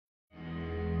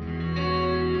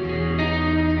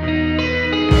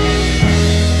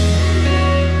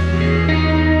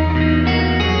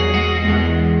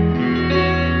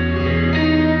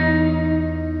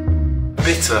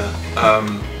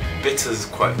Bitter's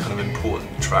quite kind of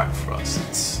important track for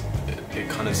us. It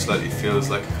kind of slightly feels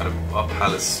like a kind of our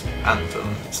palace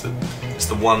anthem. It's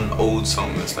the one old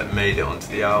song that's like made it onto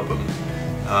the album,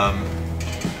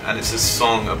 and it's a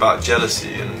song about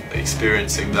jealousy and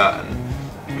experiencing that, and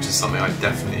which is something I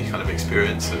definitely kind of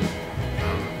experience, and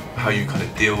how you kind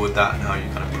of deal with that and how you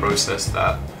kind of process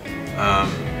that.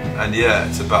 And yeah,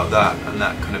 it's about that and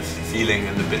that kind of feeling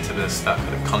and the bitterness that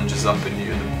kind of conjures up in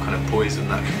you and the kind of poison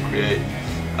that can create.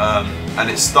 And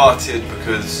it started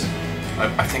because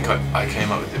I think I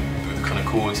came up with the kind of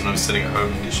chords, and I was sitting at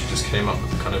home and she just came up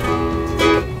with the kind of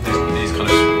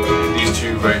these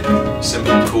two very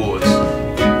simple chords,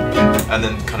 and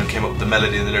then kind of came up with the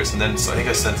melody and the lyrics, and then so I think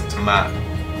I sent it to Matt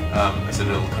as a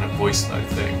little kind of voice note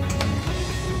thing.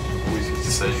 Always used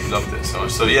to say you loved it so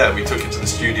much. So yeah, we took it to the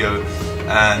studio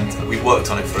and we worked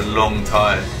on it for a long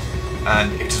time,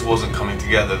 and it just wasn't coming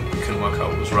together. We couldn't work out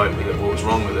what was right with it, what was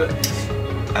wrong with it.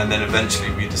 And then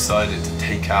eventually we decided to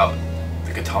take out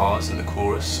the guitars in the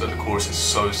chorus. So the chorus is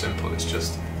so simple, it's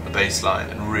just a bass line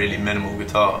and really minimal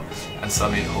guitar, and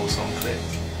suddenly the whole song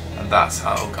clicked. And that's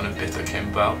how kind of Bitter came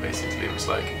about, basically. It was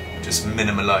like just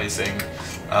minimalizing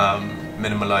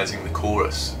the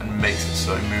chorus and makes it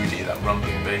so moody, that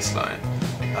rumbling bass line.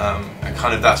 And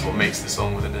kind of that's what makes the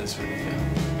song what it is, really. Yeah.